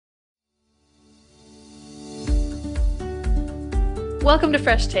Welcome to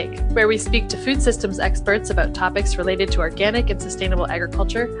Fresh Take, where we speak to food systems experts about topics related to organic and sustainable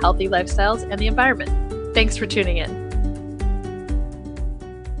agriculture, healthy lifestyles, and the environment. Thanks for tuning in.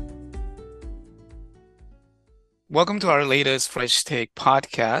 Welcome to our latest Fresh Take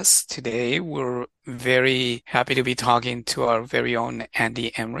podcast. Today, we're very happy to be talking to our very own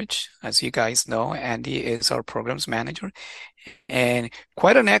Andy Emrich. As you guys know, Andy is our programs manager and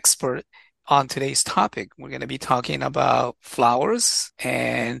quite an expert on today's topic. We're going to be talking about flowers,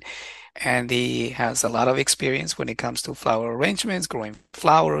 and Andy has a lot of experience when it comes to flower arrangements, growing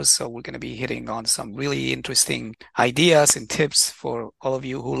flowers. So we're going to be hitting on some really interesting ideas and tips for all of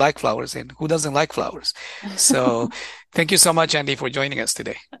you who like flowers and who doesn't like flowers. So thank you so much, Andy, for joining us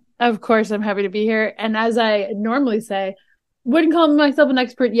today. Of course, I'm happy to be here. And as I normally say, wouldn't call myself an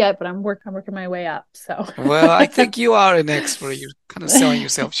expert yet, but I'm working my way up. So, Well, I think you are an expert. You're kind of selling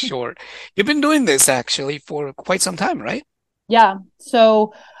yourself short. You've been doing this actually for quite some time, right? Yeah.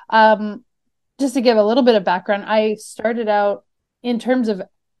 So, just to give a little bit of background, I started out in terms of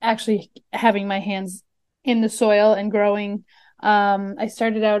actually having my hands in the soil and growing. I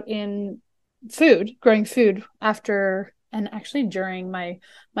started out in growing food after and actually during my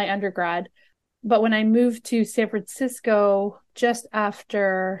undergrad. But when I moved to San Francisco, just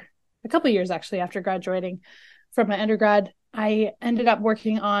after a couple of years, actually, after graduating from my undergrad, I ended up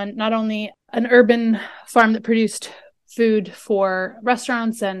working on not only an urban farm that produced food for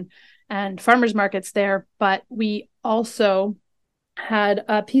restaurants and farmers markets there, but we also had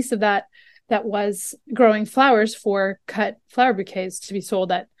a piece of that was growing flowers for cut flower bouquets to be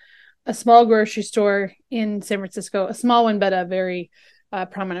sold at a small grocery store in San Francisco, a small one, but a very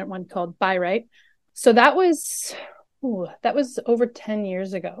prominent one called Buy Right. So that was over 10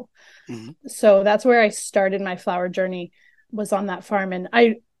 years ago. Mm-hmm. So that's where I started my flower journey, was on that farm. And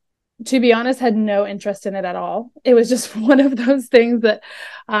I, to be honest, had no interest in it at all. It was just one of those things that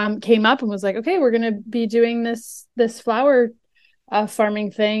came up and was like, okay, we're going to be doing this flower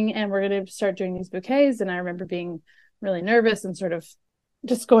farming thing, and we're going to start doing these bouquets. And I remember being really nervous and sort of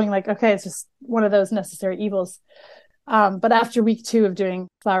just going like, okay, it's just one of those necessary evils. But after week 2 of doing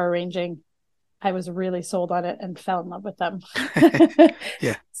flower arranging, I was really sold on it and fell in love with them.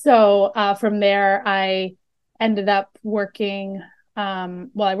 Yeah. So from there, I ended up working.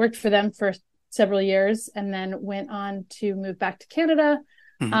 I worked for them for several years and then went on to move back to Canada,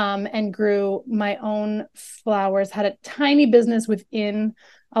 and grew my own flowers, had a tiny business within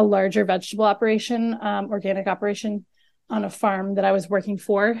a larger vegetable operation, organic operation on a farm that I was working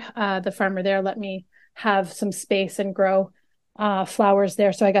for. The farmer there let me have some space and grow flowers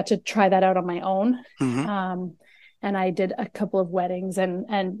there. So I got to try that out on my own. Mm-hmm. And I did a couple of weddings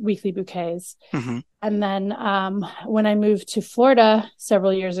and weekly bouquets. Mm-hmm. And then when I moved to Florida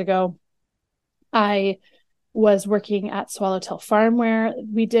several years ago, I was working at Swallowtail Farm, where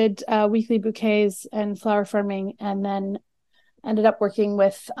we did weekly bouquets and flower farming, and then ended up working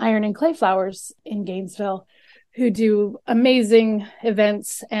with Iron and Clay Flowers in Gainesville, who do amazing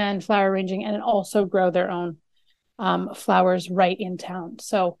events and flower arranging and also grow their own flowers right in town.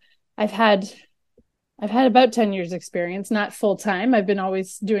 So I've had about 10 years experience, not full time. I've been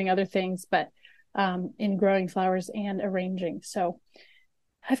always doing other things, but in growing flowers and arranging. So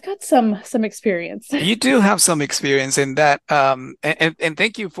I've got some experience. You do have some experience in that. And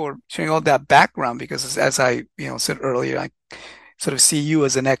thank you for sharing all that background, because as I, said earlier, I sort of see you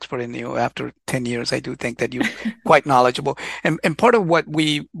as an expert in, after 10 years, I do think that you're quite knowledgeable. And part of what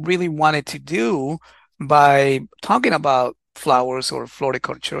we really wanted to do by talking about flowers or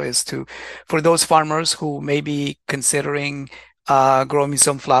floriculture is for those farmers who may be considering growing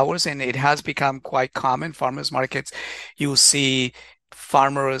some flowers, and it has become quite common. Farmers markets, you see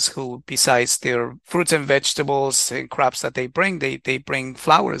farmers who, besides their fruits and vegetables and crops that they bring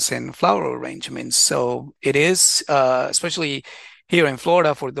flowers and flower arrangements. So it is, especially here in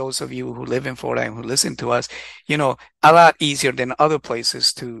Florida, for those of you who live in Florida and who listen to us, a lot easier than other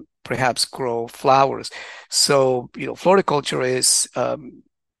places to perhaps grow flowers. So, floriculture is an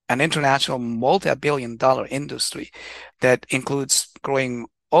international multi-billion-dollar industry that includes growing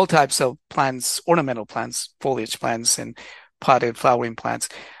all types of plants, ornamental plants, foliage plants, and potted flowering plants.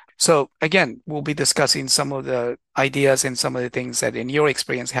 So again, we'll be discussing some of the ideas and some of the things that in your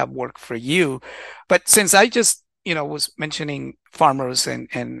experience have worked for you. But since I just, was mentioning farmers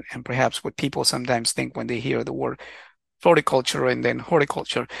and perhaps what people sometimes think when they hear the word floriculture and then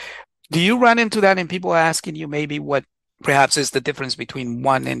horticulture, do you run into that and people are asking you maybe what perhaps is the difference between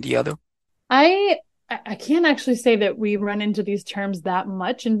one and the other? I can't actually say that we run into these terms that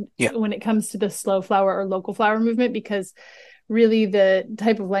much, and when it comes to the slow flower or local flower movement, because really the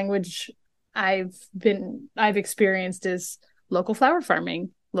type of language I've experienced is local flower farming,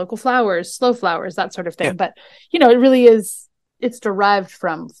 local flowers, slow flowers, that sort of Yeah. thing. But, it really is, it's derived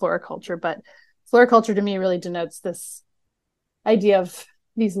from floriculture. But floriculture to me really denotes this idea of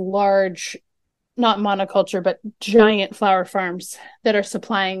these large, not monoculture, but giant flower farms that are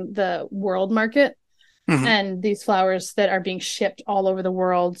supplying the world market. Hmm. And these flowers that are being shipped all over the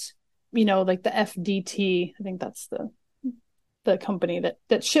world, like the FDT, I think that's the company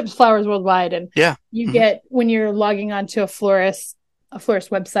that ships flowers worldwide. And Yeah. you Hmm. get, when you're logging onto a florist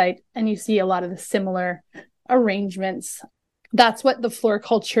website, and you see a lot of the similar arrangements, that's what the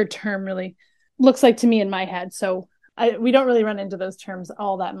floriculture term really looks like to me in my head. So we don't really run into those terms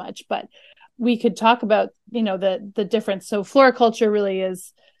all that much, but we could talk about, the difference. So floriculture really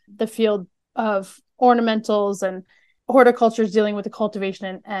is the field of ornamentals, and horticulture is dealing with the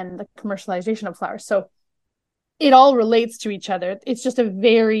cultivation and the commercialization of flowers. So it all relates to each other. It's just a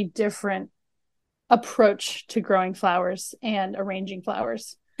very different approach to growing flowers and arranging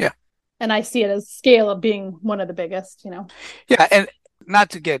flowers. Yeah. And I see it as scale of being one of the biggest. Yeah. And not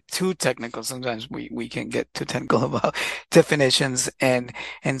to get too technical, sometimes we can get too technical about definitions and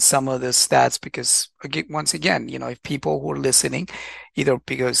some of the stats because again, once again, if people who are listening, either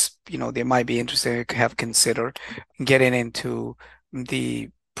because, they might be interested, have considered getting into the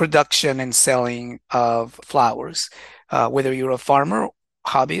production and selling of flowers, whether you're a farmer,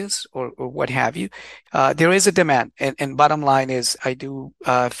 hobbyist, or what have you, there is a demand. And bottom line is, I do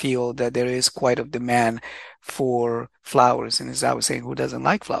feel that there is quite a demand for flowers. And as I was saying, who doesn't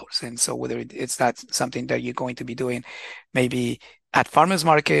like flowers? And so whether it's not something that you're going to be doing maybe at farmers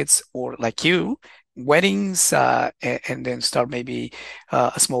markets or like you, weddings, and then start maybe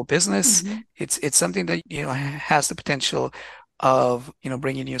a small business, Mm-hmm. it's something that, has the potential of,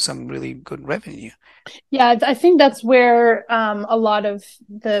 bringing you some really good revenue. Yeah, I think that's where a lot of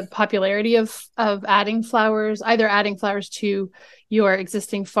the popularity of adding flowers, either adding flowers to your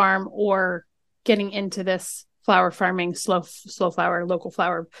existing farm or getting into this flower farming, slow flower, local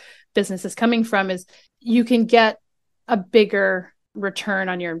flower business is coming from, is you can get a bigger return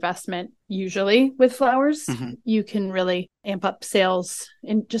on your investment. Usually with flowers, Hmm. you can really amp up sales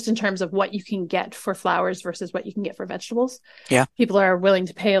in terms of what you can get for flowers versus what you can get for vegetables. Yeah. People are willing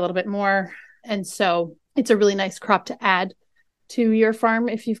to pay a little bit more. And so it's a really nice crop to add to your farm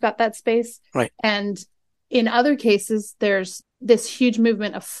if you've got that space. Right. And in other cases, there's this huge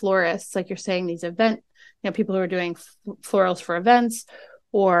movement of florists, like you're saying, these people who are doing florals for events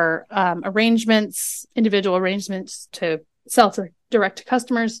or arrangements, individual arrangements to sell to direct to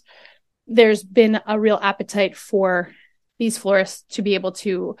customers. There's been a real appetite for these florists to be able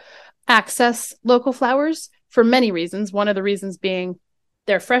to access local flowers for many reasons. One of the reasons being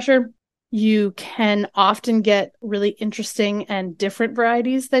they're fresher. You can often get really interesting and different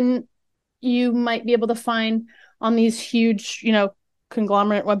varieties than you might be able to find on these huge,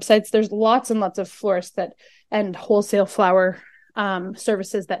 conglomerate websites. There's lots and lots of florists and wholesale flower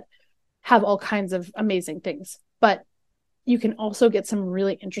services that have all kinds of amazing things. But you can also get some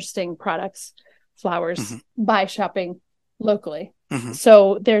really interesting products, flowers, Mm-hmm. by shopping locally. Mm-hmm.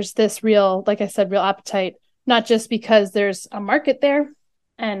 So there's this real, like I said, real appetite, not just because there's a market there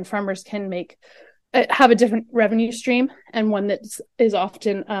and farmers can have a different revenue stream, and one that is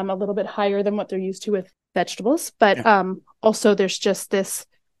often a little bit higher than what they're used to with vegetables. But Yeah. Also there's just this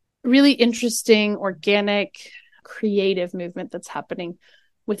really interesting, organic, creative movement that's happening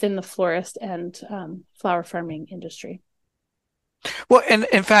within the florist and flower farming industry. Well, and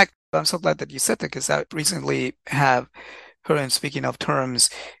in fact, I'm so glad that you said that because I recently have heard, and speaking of terms,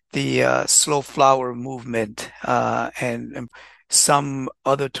 the slow flower movement, and some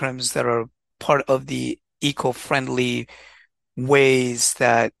other terms that are part of the eco-friendly ways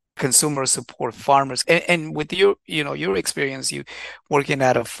that consumers support farmers. And with your experience, you working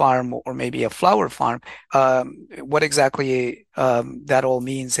at a farm or maybe a flower farm, what exactly that all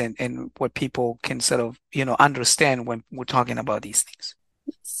means and what people can sort of, understand when we're talking about these things.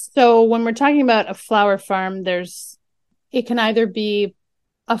 So when we're talking about a flower farm, it can either be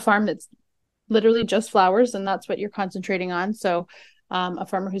a farm that's literally just flowers, and that's what you're concentrating on. So a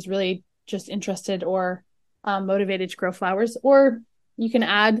farmer who's really just interested or motivated to grow flowers, or you can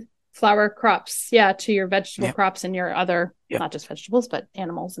add flower crops, to your vegetable Yeah. crops and your other, Yeah. not just vegetables, but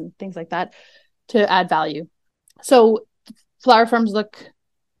animals and things like that to add value. So flower farms look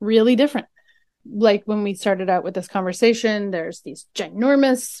really different. Like when we started out with this conversation, there's these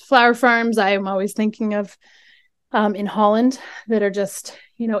ginormous flower farms I'm always thinking of in Holland that are just,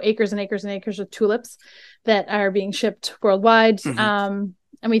 acres and acres and acres of tulips that are being shipped worldwide. Mm-hmm.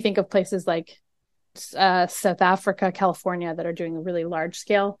 And we think of places like South Africa, California, that are doing a really large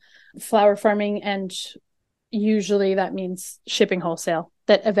scale flower farming. And usually that means shipping wholesale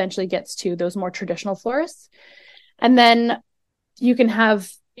that eventually gets to those more traditional florists. And then you can have,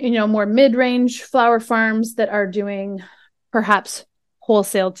 more mid-range flower farms that are doing perhaps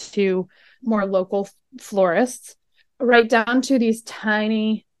wholesale to more local florists, right down to these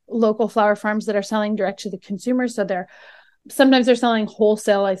tiny local flower farms that are selling direct to the consumer. So sometimes they're selling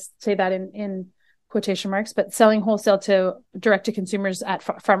wholesale. I say that in quotation marks, but selling wholesale to direct to consumers at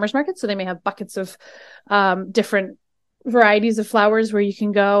farmers markets. So they may have buckets of different varieties of flowers where you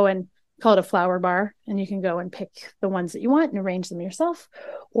can go and call it a flower bar, and you can go and pick the ones that you want and arrange them yourself.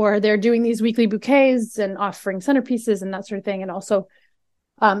 Or they're doing these weekly bouquets and offering centerpieces and that sort of thing. And also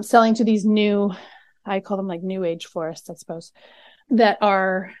selling to these new, I call them like new age florists, I suppose, that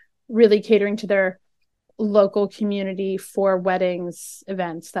are really catering to their local community for weddings,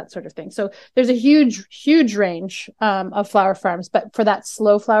 events, that sort of thing. So there's a huge range of flower farms, but for that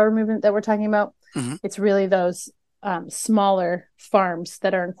slow flower movement that we're talking about, it's really those smaller farms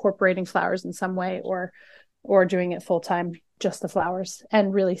that are incorporating flowers in some way or doing it full time, just the flowers,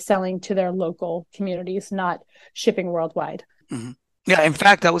 and really selling to their local communities, not shipping worldwide. Yeah, in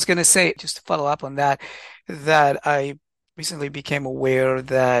fact, I was going to say, just to follow up on that I recently became aware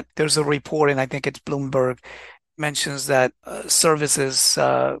that there's a report, and I think it's Bloomberg, mentions that services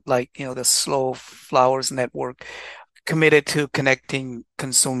like, the Slow Flowers Network, committed to connecting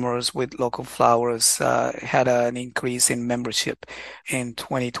consumers with local flowers, had an increase in membership in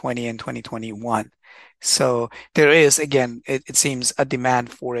 2020 and 2021. So there is, again, it seems a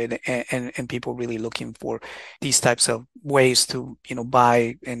demand for it, and people really looking for these types of ways to,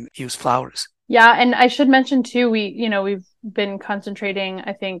 buy and use flowers. Yeah, and I should mention too, we've been concentrating,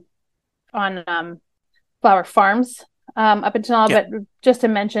 I think, on flower farms up until now, but just to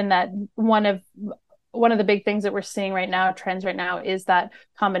mention that one of the big things that we're seeing right now, trends right now, is that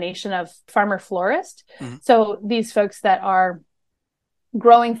combination of farmer florist. So these folks that are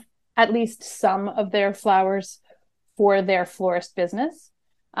growing at least some of their flowers for their florist business.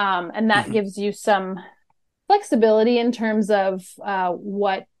 And that gives you some flexibility in terms of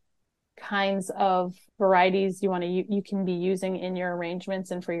what kinds of varieties you can be using in your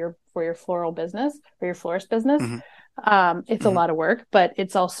arrangements and for your floral business, for your florist business. It's a lot of work, but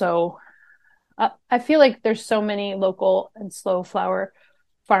it's also, I feel like there's so many local and slow flower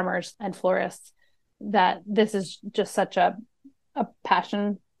farmers and florists that this is just such a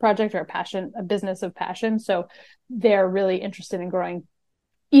passion project, or a business of passion. So they're really interested in growing,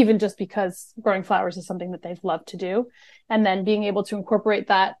 even just because growing flowers is something that they've loved to do. And then being able to incorporate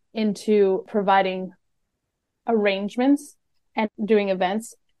that into providing arrangements and doing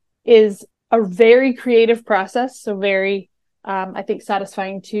events is a very creative process. So very, I think,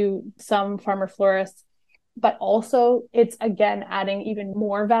 satisfying to some farmer florists, but also it's, again, adding even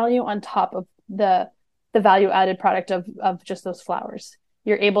more value on top of the value added product of just those flowers.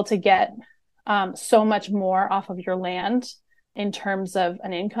 You're able to get so much more off of your land in terms of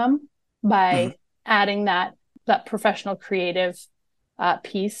an income by adding that professional creative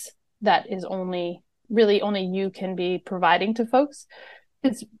piece that is only you can be providing to folks.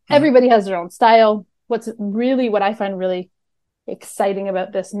 It's everybody has their own style. What I find really exciting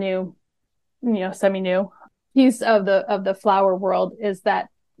about this new, semi-new piece of the flower world is that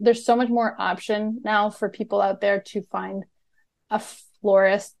there's so much more option now for people out there to find a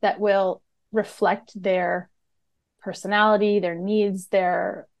florist that will reflect their personality, their needs,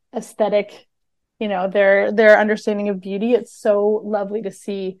 their aesthetic, their understanding of beauty. It's so lovely to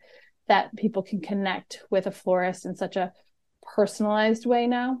see that people can connect with a florist in such a personalized way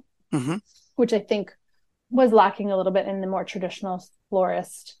now, which I think was lacking a little bit in the more traditional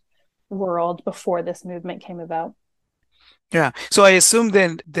florist world before this movement came about. Yeah. So I assume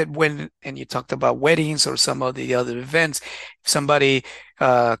then that and you talked about weddings or some of the other events, if somebody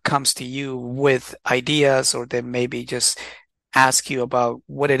comes to you with ideas, or they maybe just ask you about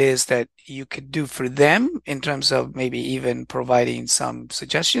what it is that you could do for them in terms of maybe even providing some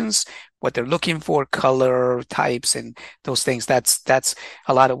suggestions, what they're looking for, color types, and those things. That's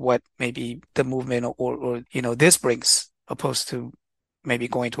a lot of what maybe the movement or this brings, opposed to maybe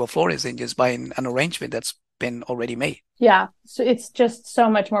going to a florist and just buying an arrangement that's been already made. Yeah. So it's just so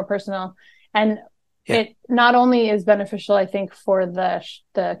much more personal. And it not only is beneficial, I think, for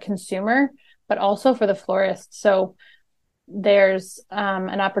the consumer, but also for the florist. So there's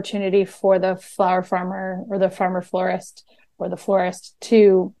an opportunity for the flower farmer or the farmer florist or the florist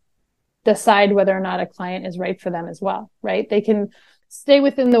to decide whether or not a client is right for them as well, right? They can stay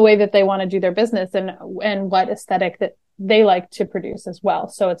within the way that they want to do their business and what aesthetic that they like to produce as well.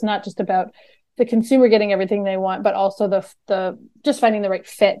 So it's not just about the consumer getting everything they want, but also the just finding the right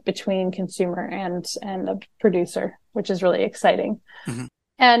fit between consumer and the producer, which is really exciting. Mm-hmm.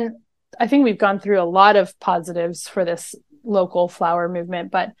 And I think we've gone through a lot of positives for this local flower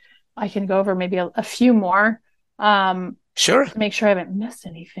movement, but I can go over maybe a few more. Sure. To make sure I haven't missed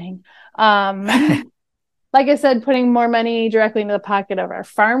anything. Like I said, putting more money directly into the pocket of our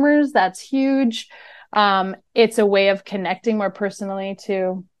farmers, that's huge. It's a way of connecting more personally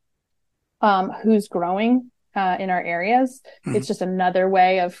to who's growing in our areas. Mm-hmm. It's just another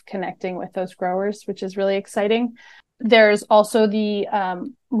way of connecting with those growers, which is really exciting. There's also the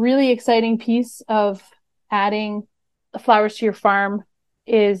really exciting piece of adding flowers to your farm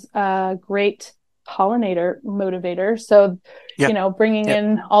is a great pollinator motivator. So, bringing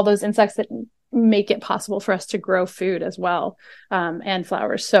in all those insects that make it possible for us to grow food as well, and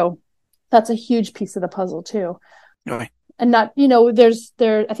flowers. So that's a huge piece of the puzzle too. Right. And not,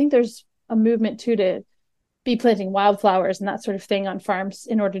 I think there's a movement too to be planting wildflowers and that sort of thing on farms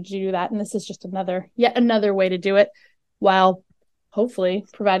in order to do that. And this is just yet another way to do it, while hopefully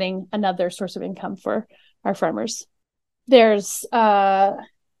providing another source of income for our farmers. There's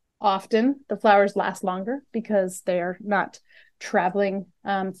often the flowers last longer because they're not traveling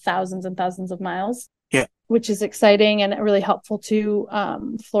thousands and thousands of miles, which is exciting and really helpful to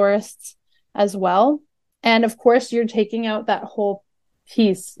florists as well. And of course, you're taking out that whole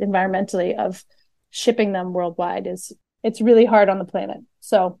piece environmentally of shipping them worldwide. It's really hard on the planet.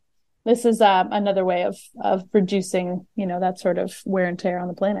 So this is another way of reducing, that sort of wear and tear on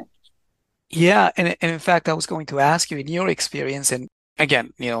the planet. Yeah, and in fact, I was going to ask you, in your experience, and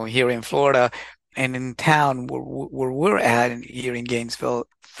again, here in Florida and in town where we're at here in Gainesville,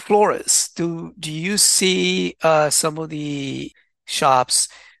 florists, do you see some of the shops,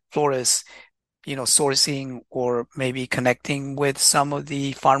 florists, sourcing or maybe connecting with some of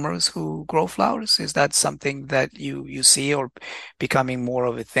the farmers who grow flowers? Is that something that you see or becoming more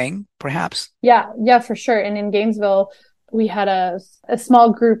of a thing, perhaps? Yeah, for sure. And in Gainesville, we had a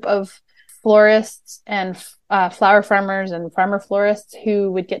small group of florists and flower farmers and farmer florists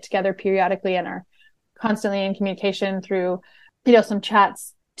who would get together periodically and are constantly in communication through, some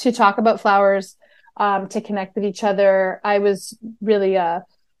chats to talk about flowers, to connect with each other. I was really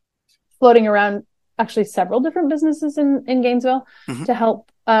floating around actually several different businesses in Gainesville to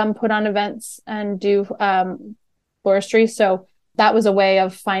help put on events and do floristry. So that was a way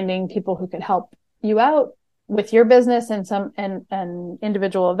of finding people who could help you out with your business and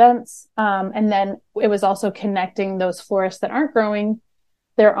individual events. And then it was also connecting those florists that aren't growing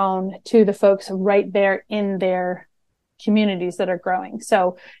their own to the folks right there in their communities that are growing.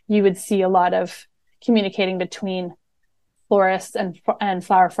 So you would see a lot of communicating between florists and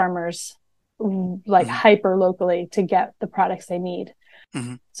flower farmers, like hyper locally, to get the products they need.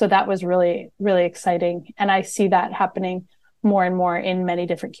 So that was really, really exciting. And I see that happening more and more in many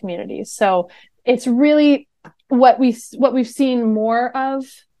different communities. So it's really what we've seen more of,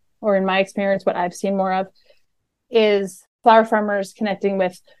 or in my experience, what I've seen more of, is flower farmers connecting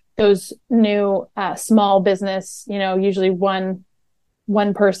with those new small business, usually one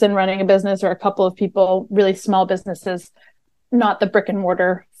person running a business or a couple of people, really small businesses, not the brick and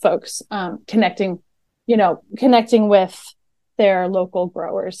mortar folks, connecting with their local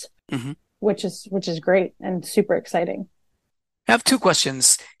growers, which is great and super exciting. I have two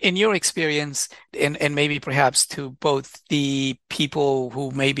questions. In your experience, and maybe perhaps to both the people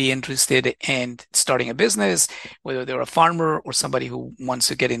who may be interested in starting a business, whether they're a farmer or somebody who wants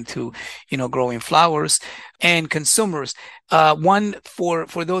to get into, growing flowers, and consumers. One, for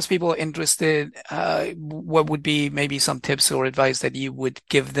those people interested, what would be maybe some tips or advice that you would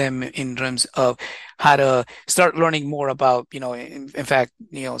give them in terms of how to start learning more about, in fact,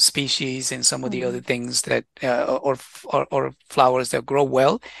 species and some of the other things that, or flowers that grow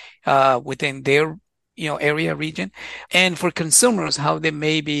well, within their, area, region, and for consumers, how they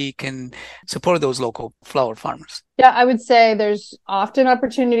maybe can support those local flower farmers? Yeah, I would say there's often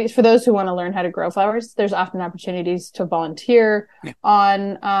opportunities for those who want to learn how to grow flowers. There's often opportunities to volunteer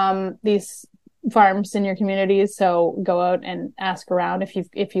on these farms in your communities. So go out and ask around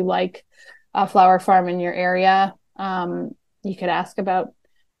if you like a flower farm in your area. You could ask about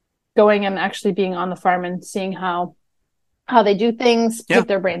going and actually being on the farm and seeing how they do things, pick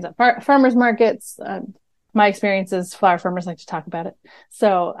their brains at farmers markets. My experience is flower farmers like to talk about it.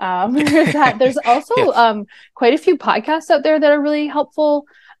 So there's that. There's also quite a few podcasts out there that are really helpful.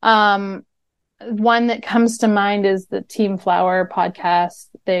 One that comes to mind is the Team Flower podcast.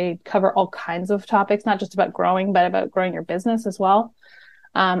 They cover all kinds of topics, not just about growing, but about growing your business as well.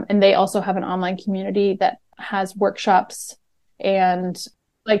 And they also have an online community that has workshops and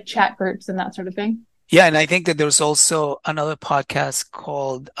like chat groups and that sort of thing. Yeah, and I think that there's also another podcast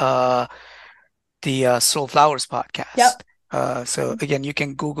called the Slow Flowers podcast. Yep. So again, you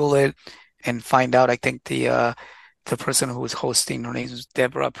can Google it and find out. I think the person who is hosting, her name is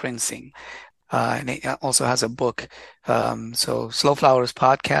Deborah Prinzing, and it also has a book. So Slow Flowers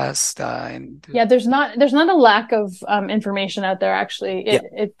podcast, and Yeah, there's not a lack of information out there actually. yeah,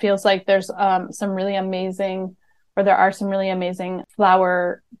 It feels like there's some really amazing, or there are some really amazing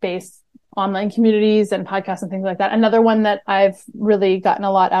flower based online communities and podcasts and things like that. Another one that I've really gotten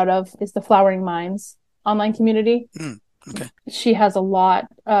a lot out of is the Flowering Minds online community. okay, She has a lot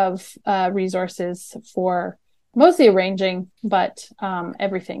of resources for mostly arranging, but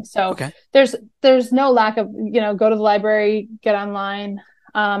everything. So okay, there's no lack of, go to the library, get online.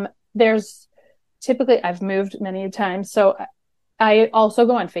 There's typically, I've moved many times, so I also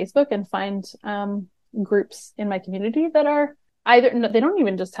go on Facebook and find groups in my community that are either, they don't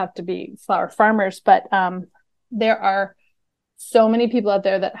even just have to be flower farmers, but there are so many people out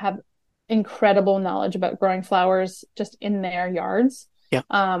there that have incredible knowledge about growing flowers just in their yards, yeah,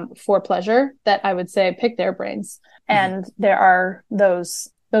 for pleasure, that I would say pick their brains. hmm And there are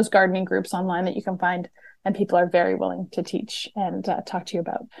those gardening groups online that you can find, and people are very willing to teach and talk to you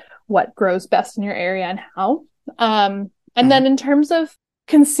about what grows best in your area and how. And hmm then in terms of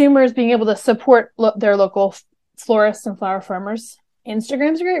consumers being able to support their local florists and flower farmers,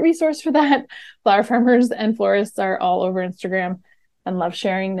 Instagram's a great resource for that. Flower farmers and florists are all over Instagram and love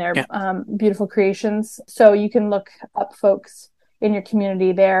sharing their yeah, beautiful creations. So you can look up folks in your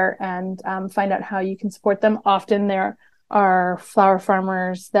community there and find out how you can support them. Often there are flower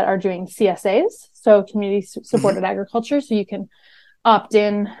farmers that are doing CSAs, so community hmm supported agriculture. So you can opt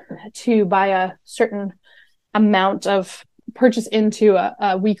in to buy a certain amount of purchase into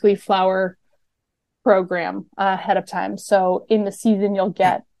a weekly flower program ahead of time. So in the season, you'll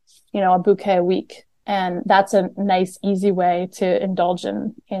yeah, get, a bouquet a week. And that's a nice, easy way to indulge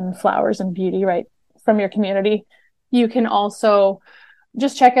in flowers and beauty right from your community. You can also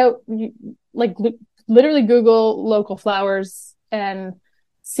just check out, like literally Google local flowers and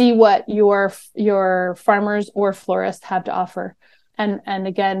see what your farmers or florists have to offer. And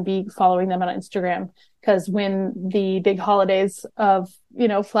again, be following them on Instagram, because when the big holidays of,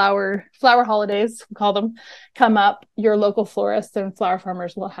 flower holidays, we call them, come up, your local florists and flower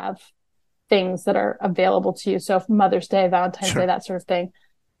farmers will have things that are available to you. So if Mother's Day, Valentine's Day, sure, that sort of thing,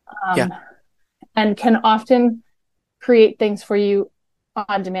 yeah, and can often create things for you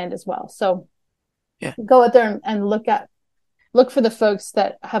on demand as well. So yeah. go out there and look for the folks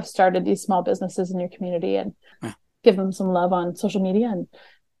that have started these small businesses in your community, and Yeah. give them some love on social media,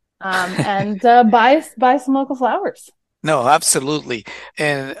 and buy some local flowers. No, absolutely.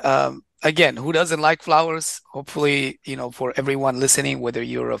 And again, who doesn't like flowers? Hopefully, for everyone listening, whether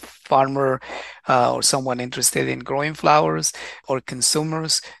you're a farmer or someone interested in growing flowers or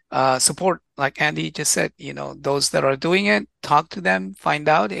consumers, support, like Andy just said, those that are doing it, talk to them, find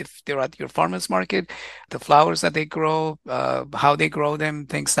out if they're at your farmers market, the flowers that they grow, how they grow them,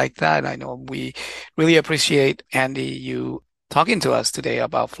 things like that. I know we really appreciate, Andy, you talking to us today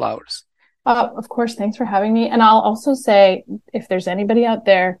about flowers. Of course, thanks for having me. And I'll also say, if there's anybody out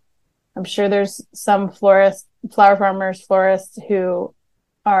there, I'm sure there's some flower farmers, florists who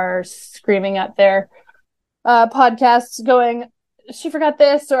are screaming at their podcasts going, she forgot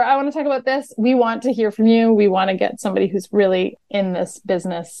this, or I want to talk about this. We want to hear from you. We want to get somebody who's really in this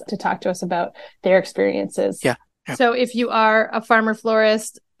business to talk to us about their experiences. Yeah. Yeah. So if you are a farmer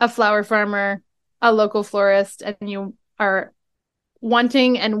florist, a flower farmer, a local florist, and you are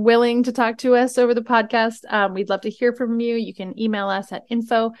wanting and willing to talk to us over the podcast, we'd love to hear from you. You can email us at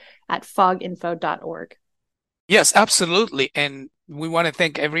info@foginfo.org. Yes, absolutely. And we want to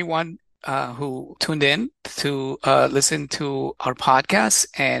thank everyone who tuned in to listen to our podcast.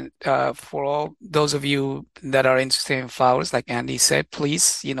 And for all those of you that are interested in flowers, like Andy said,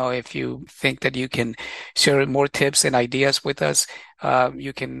 please, if you think that you can share more tips and ideas with us,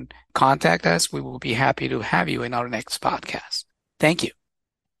 you can contact us. We will be happy to have you in our next podcast. Thank you.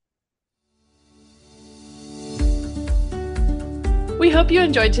 We hope you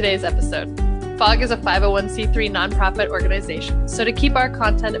enjoyed today's episode. FOG is a 501c3 nonprofit organization, so to keep our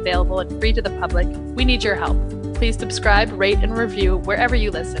content available and free to the public, we need your help. Please subscribe, rate, and review wherever you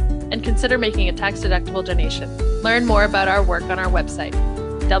listen, and consider making a tax-deductible donation. Learn more about our work on our website,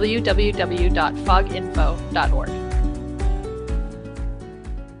 www.foginfo.org.